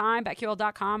damn time.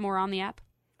 BetQL.com or on the app.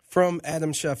 From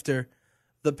Adam Schefter.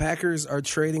 The Packers are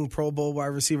trading Pro Bowl wide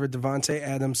receiver Davante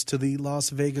Adams to the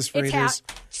Las Vegas Raiders.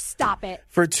 Stop it.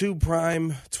 For 2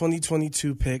 prime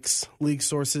 2022 picks, league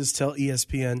sources tell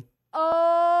ESPN. Oh,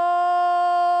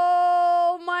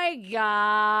 my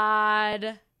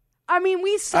God. I mean,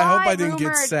 we saw I hope I didn't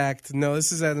get sacked. No,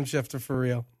 this is Adam Schefter for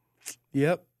real.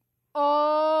 Yep.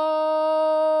 Oh,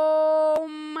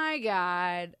 my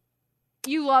God.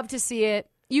 You love to see it.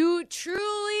 You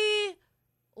truly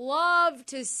love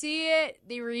to see it.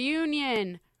 The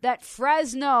reunion that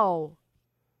Fresno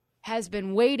has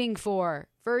been waiting for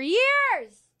years.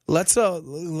 Let's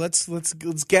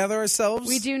gather ourselves.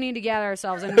 We do need to gather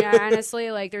ourselves. And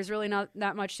honestly, there's really not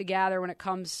that much to gather when it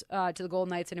comes to the Golden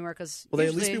Knights anywhere. Because will they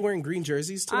at least be wearing green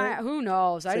jerseys tonight? Who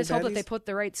knows? I just hope that Patty's? they put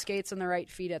the right skates on the right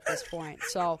feet at this point.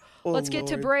 So Oh, let's get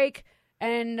to Lord. break,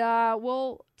 and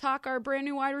we'll talk our brand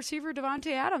new wide receiver,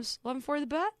 Davante Adams. 11 for the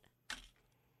bet.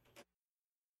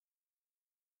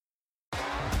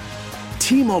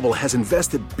 T-Mobile has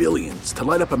invested billions to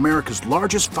light up America's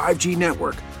largest 5G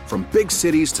network, from big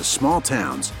cities to small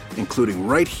towns, including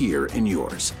right here in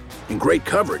yours. And great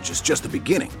coverage is just the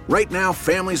beginning. Right now,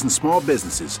 families and small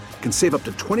businesses can save up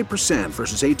to 20%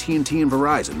 versus AT&T and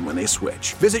Verizon when they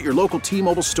switch. Visit your local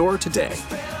T-Mobile store today.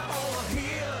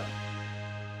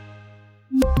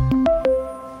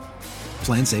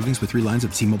 Plan savings with 3 lines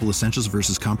of T-Mobile Essentials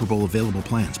versus comparable available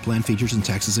plans. Plan features and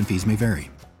taxes and fees may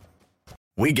vary.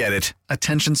 We get it.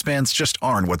 Attention spans just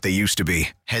aren't what they used to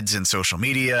be. Heads in social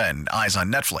media and eyes on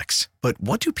Netflix. But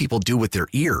what do people do with their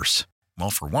ears? Well,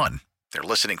 for one, they're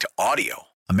listening to audio.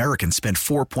 Americans spend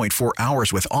 4.4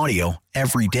 hours with audio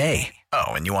every day. Oh,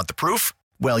 and you want the proof?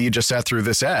 Well, you just sat through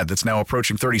this ad that's now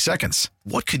approaching 30 seconds.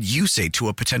 What could you say to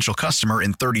a potential customer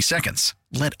in 30 seconds?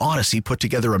 Let Odyssey put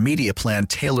together a media plan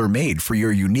tailor-made for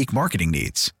your unique marketing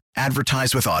needs.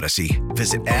 Advertise with Odyssey.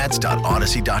 Visit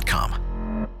ads.odyssey.com.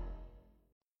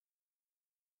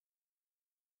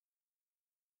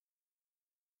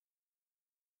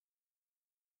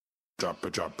 Drop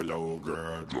it low,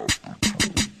 girl. Drop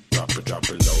it low,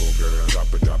 girl.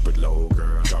 Drop it low, girl. Drop it low,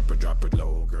 girl. Drop it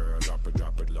low, girl. Drop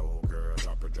it low, girl.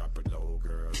 Drop it low,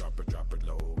 girl.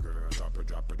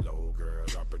 Drop it low, girl.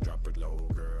 Drop it low,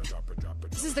 girl.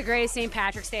 This is the greatest St.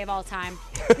 Patrick's Day of all time.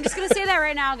 I'm just going to say that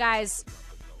right now, guys.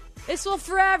 This will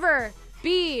forever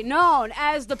be known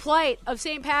as the plight of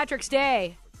St. Patrick's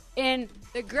Day in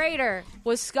the greater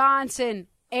Wisconsin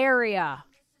area.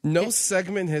 No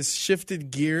segment has shifted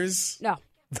gears. No.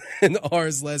 In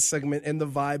ours last segment and the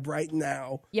vibe right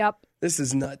now. Yep. This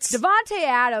is nuts. Davante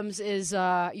Adams is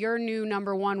your new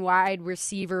number 1 wide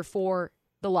receiver for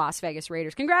the Las Vegas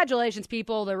Raiders. Congratulations,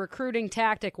 people. The recruiting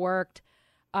tactic worked.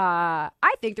 I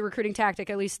think the recruiting tactic,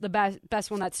 at least the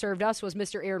best one that served us, was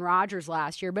Mr. Aaron Rodgers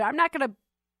last year. But I'm not going to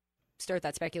start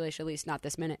that speculation, at least not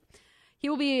this minute. He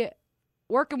will be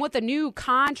working with a new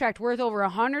contract worth over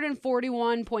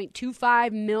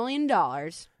 $141.25 million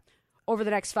over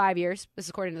the next 5 years. This is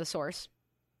according to the source.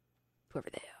 Whoever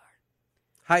they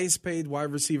are. Highest paid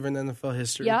wide receiver in NFL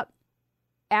history. Yep.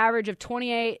 Average of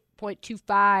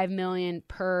 $28.25 million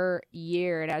per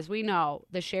year. And as we know,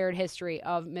 the shared history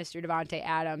of Mr. Davante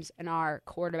Adams and our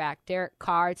quarterback, Derek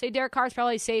Carr. I'd say Derek Carr's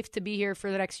probably safe to be here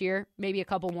for the next year, maybe a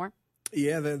couple more.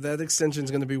 Yeah, that extension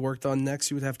is going to be worked on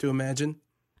next, you would have to imagine.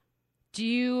 Do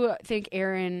you think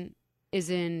Aaron is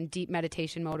in deep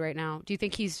meditation mode right now? Do you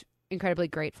think he's incredibly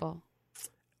grateful?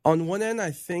 On one end,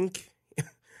 I think,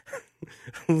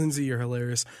 Lindsay, you're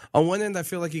hilarious. On one end, I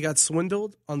feel like he got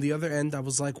swindled. On the other end, I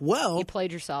was like, well, you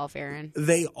played yourself, Aaron.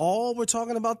 They all were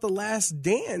talking about The Last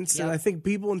Dance, Yep. and I think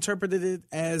people interpreted it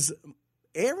as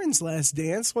Aaron's last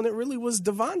dance when it really was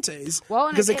Davante's. Well,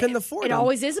 because they couldn't afford it. him. It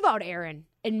always is about Aaron,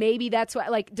 and maybe that's why.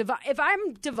 Like, if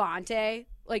I'm Davante,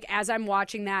 like as I'm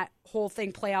watching that whole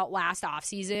thing play out last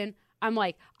offseason, I'm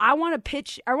like, I want to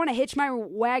hitch my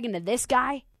wagon to this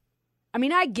guy. I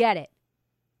mean, I get it.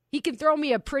 He can throw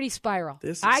me a pretty spiral.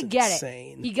 I get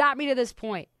insane. it. He got me to this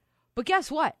point. But guess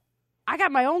what? I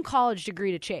got my own college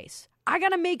degree to chase. I got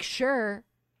to make sure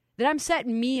that I'm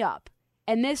setting me up.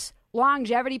 And this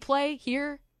longevity play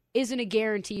here isn't a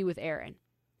guarantee with Aaron.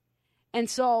 And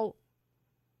so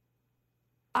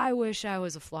I wish I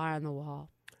was a fly on the wall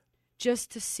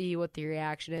just to see what the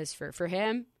reaction is for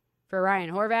him, for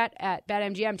Ryan Horvat at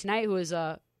BetMGM tonight, who is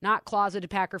a not closeted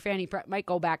Packer fan. He might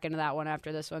go back into that one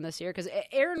after this one this year because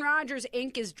Aaron Rodgers'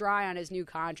 ink is dry on his new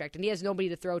contract, and he has nobody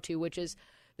to throw to, which is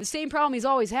the same problem he's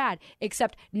always had,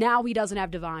 except now he doesn't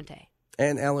have Devontae.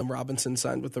 And Allen Robinson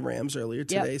signed with the Rams earlier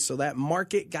today, so that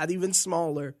market got even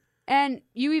smaller. And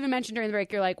you even mentioned during the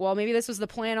break, you're like, well, maybe this was the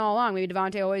plan all along. Maybe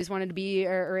Devontae always wanted to be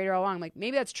a Raider all along. I'm like,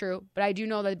 maybe that's true, but I do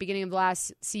know that at the beginning of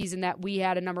last season that we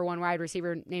had a number one wide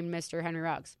receiver named Mr. Henry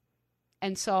Ruggs.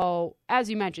 And so, as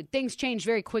you mentioned, things change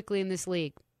very quickly in this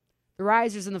league. The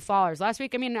risers and the fallers. Last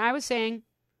week, I was saying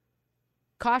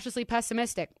cautiously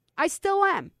pessimistic. I still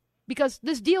am because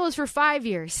this deal is for 5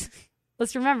 years.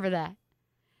 Let's remember that.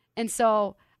 And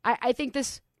so I think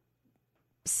this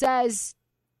says,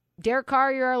 Derek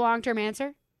Carr, you're our long-term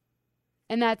answer.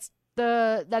 And that's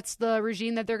the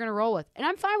regime that they're going to roll with. And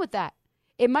I'm fine with that.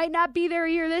 It might not be their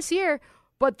year this year,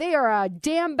 but they are a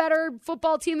damn better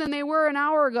football team than they were an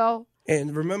hour ago.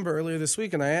 And remember earlier this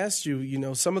week, and I asked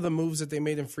you, some of the moves that they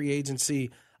made in free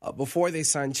agency before they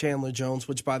signed Chandler Jones,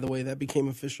 which, by the way, that became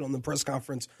official in the press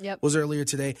conference, was earlier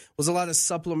today, was a lot of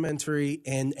supplementary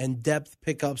and depth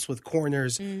pickups with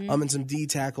corners and some D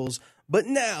tackles. But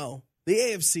now the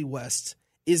AFC West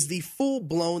is the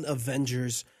full-blown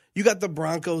Avengers. You got the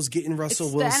Broncos getting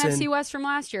Russell Wilson. The NFC West from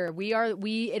last year.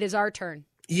 It is our turn.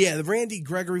 Yeah, the Randy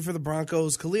Gregory for the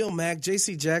Broncos, Khalil Mack,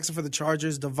 J.C. Jackson for the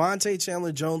Chargers, Devontae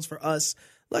Chandler Jones for us.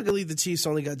 Luckily, the Chiefs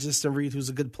only got Justin Reed, who's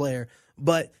a good player.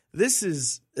 But this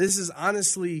is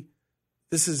honestly,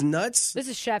 this is nuts. This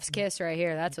is chef's kiss right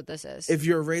here. That's what this is. If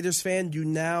you're a Raiders fan, you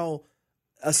now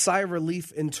a sigh of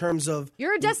relief in terms of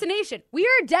you're a destination. We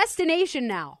are a destination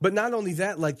now. But not only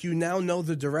that, like you now know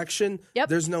the direction. Yep.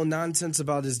 There's no nonsense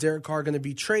about is Derek Carr going to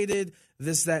be traded,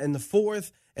 this, that, and the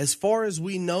fourth. As far as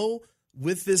we know,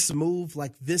 with this move,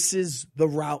 like this is the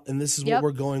route and this is what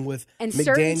we're going with. And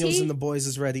McDaniels and the boys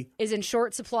is ready. Is in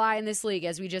short supply in this league,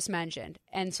 as we just mentioned.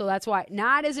 And so that's why,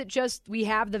 not is it just we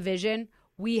have the vision,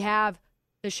 we have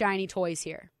the shiny toys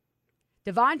here.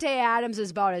 Devontae Adams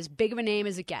is about as big of a name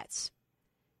as it gets.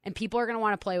 And people are going to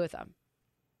want to play with him.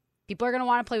 People are going to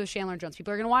want to play with Chandler Jones.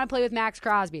 People are going to want to play with Max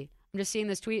Crosby. I'm just seeing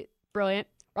this tweet. Brilliant.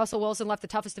 Russell Wilson left the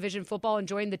toughest division in football and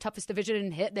joined the toughest division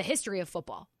in the history of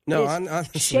football. No,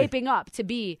 honestly, shaping up to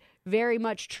be very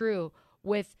much true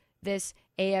with this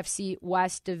AFC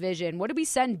West division. What did we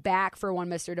send back for one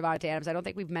Mr. Devontae Adams? I don't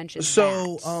think we've mentioned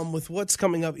that. With what's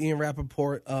coming up, Ian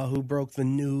Rappaport, who broke the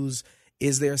news,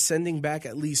 is they're sending back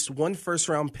at least one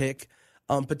first-round pick,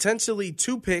 potentially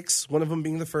 2 picks, one of them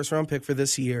being the first-round pick for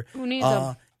this year. Who needs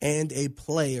them? And a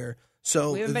player.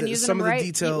 So we haven't been using some them of the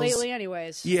details lately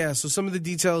anyways. Yeah, so some of the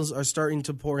details are starting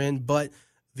to pour in, but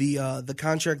the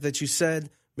contract that you said,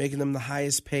 making them the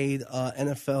highest paid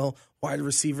NFL wide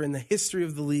receiver in the history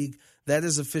of the league, that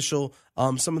is official.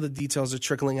 Some of the details are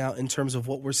trickling out in terms of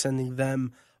what we're sending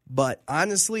them. But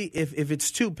honestly, if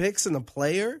it's 2 picks and a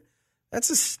player,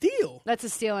 that's a steal. That's a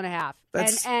steal and a half.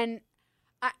 And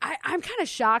I'm kind of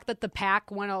shocked that the Pack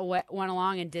went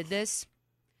along and did this.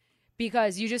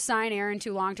 Because you just sign Aaron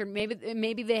to long-term.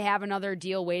 Maybe they have another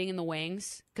deal waiting in the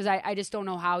wings. Because I just don't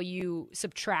know how you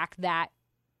subtract that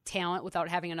talent without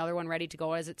having another one ready to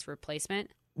go as its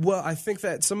replacement. Well, I think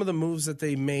that some of the moves that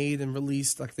they made and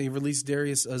released, like they released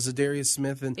Zadarius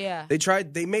Smith, and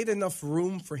they made enough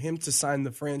room for him to sign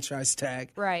the franchise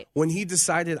tag. Right. When he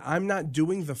decided, I'm not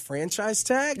doing the franchise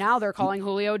tag. Now they're calling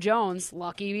Julio Jones.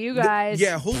 Lucky you guys.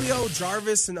 Julio,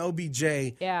 Jarvis, and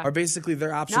OBJ are basically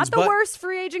their options. Not the worst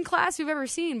free agent class we've ever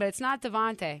seen, but it's not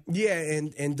Devontae. Yeah,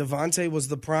 and Devontae was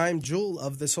the prime jewel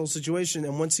of this whole situation.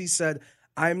 And once he said,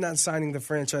 I'm not signing the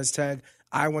franchise tag,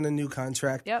 I want a new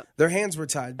contract. Yep. Their hands were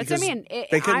tied because they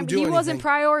couldn't do anything. He wasn't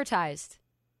prioritized,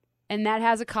 and that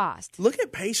has a cost. Look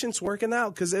at patience working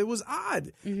out because it was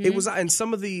odd. Mm-hmm. It was, and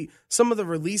some of the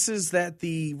releases that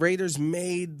the Raiders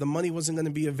made, the money wasn't going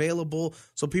to be available,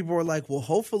 so people were like, "Well,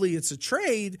 hopefully it's a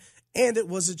trade." And it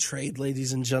was a trade,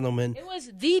 ladies and gentlemen. It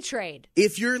was the trade.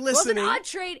 If you're listening, it wasn't a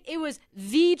trade. It was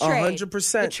the trade.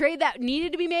 100%. The trade that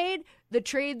needed to be made, the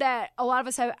trade that a lot of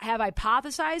us have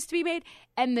hypothesized to be made,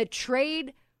 and the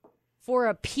trade for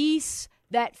a piece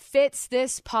that fits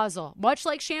this puzzle. Much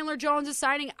like Chandler Jones is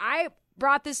signing, I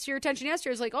brought this to your attention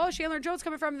yesterday. It's like, oh, Chandler Jones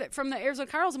coming from the Arizona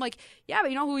Cardinals. I'm like, yeah,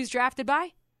 but you know who he's drafted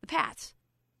by? The Pats.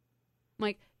 I'm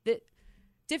like,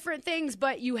 different things,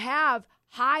 but you have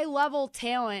high-level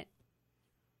talent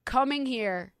coming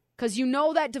here because you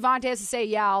know that Devontae has to say,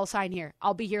 yeah, I'll sign here.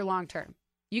 I'll be here long term.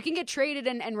 You can get traded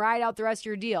and ride out the rest of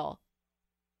your deal.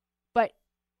 But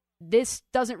this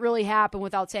doesn't really happen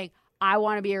without saying, I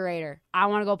want to be a Raider. I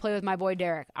want to go play with my boy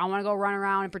Derek. I want to go run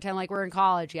around and pretend like we're in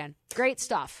college again. Great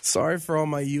stuff. Sorry for all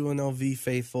my UNLV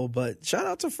faithful, but shout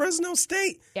out to Fresno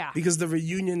State. Yeah. Because the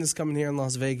reunion is coming here in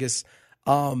Las Vegas.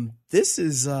 This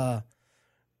is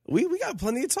we got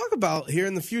plenty to talk about here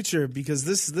in the future because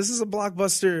this is a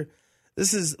blockbuster.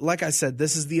 This is, like I said,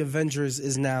 this is the Avengers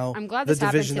is now. I'm glad the this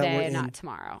happened division that today we're and in. not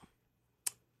tomorrow.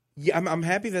 Yeah, I'm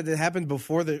happy that it happened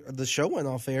before the show went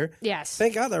off air. Yes.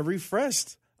 Thank God I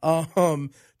refreshed to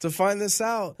find this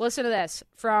out. Listen to this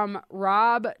from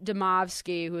Rob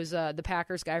Demovsky, who's the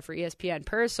Packers guy for ESPN.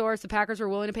 Per source, the Packers were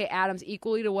willing to pay Adams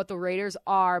equally to what the Raiders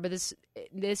are, but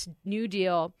this new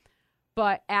deal,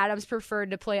 but Adams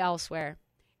preferred to play elsewhere.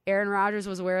 Aaron Rodgers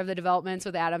was aware of the developments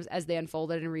with Adams as they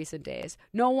unfolded in recent days.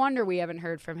 No wonder we haven't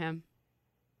heard from him.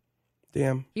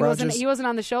 Damn, He wasn't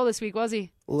on the show this week, was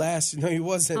he? No, he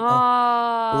wasn't. Oh,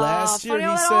 last year funny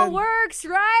how he that said all works,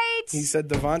 right? he said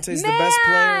Devontae's the best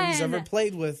player he's ever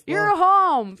played with. You're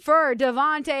home for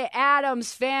Devontae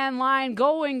Adams fan line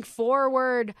going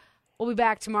forward. We'll be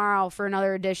back tomorrow for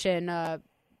another edition,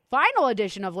 final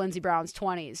edition of Lindsey Brown's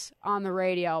 20s on the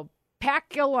radio.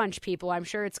 Pack your lunch, people. I'm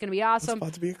sure it's going to be awesome. It's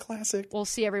about to be a classic. We'll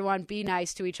see everyone. Be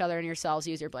nice to each other and yourselves.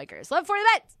 Use your blinkers. Love for the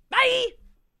bets. Bye.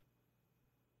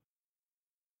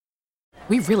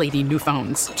 We really need new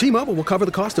phones. T-Mobile will cover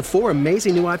the cost of 4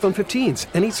 amazing new iPhone 15s,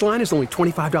 and each line is only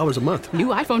 $25 a month. New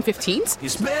iPhone 15s?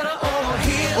 It's better over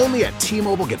here. Only at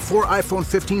T-Mobile, get 4 iPhone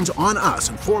 15s on us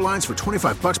and 4 lines for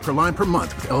 $25 per line per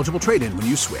month with eligible trade-in when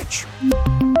you switch.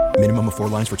 Minimum of 4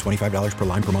 lines for $25 per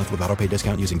line per month with auto pay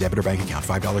discount using debit or bank account.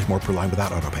 $5 more per line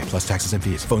without auto pay, plus taxes and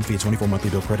fees. Phone fee at 24 monthly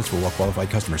bill credits for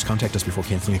well-qualified customers. Contact us before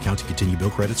canceling account to continue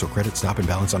bill credits or credit stop and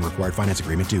balance on required finance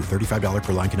agreement due. $35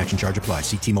 per line connection charge applies.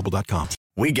 See T-Mobile.com.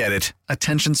 We get it.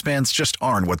 Attention spans just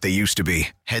aren't what they used to be.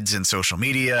 Heads in social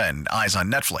media and eyes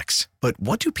on Netflix. But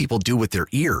what do people do with their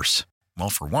ears? Well,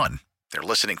 for one, they're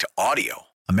listening to audio.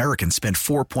 Americans spend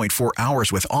 4.4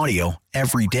 hours with audio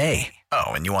every day. Oh,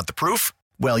 and you want the proof?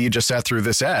 Well, you just sat through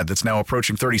this ad that's now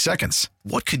approaching 30 seconds.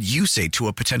 What could you say to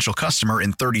a potential customer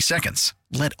in 30 seconds?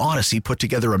 Let Odyssey put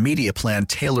together a media plan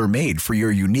tailor-made for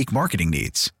your unique marketing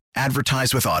needs.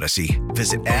 Advertise with Odyssey.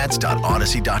 Visit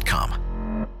ads.odyssey.com.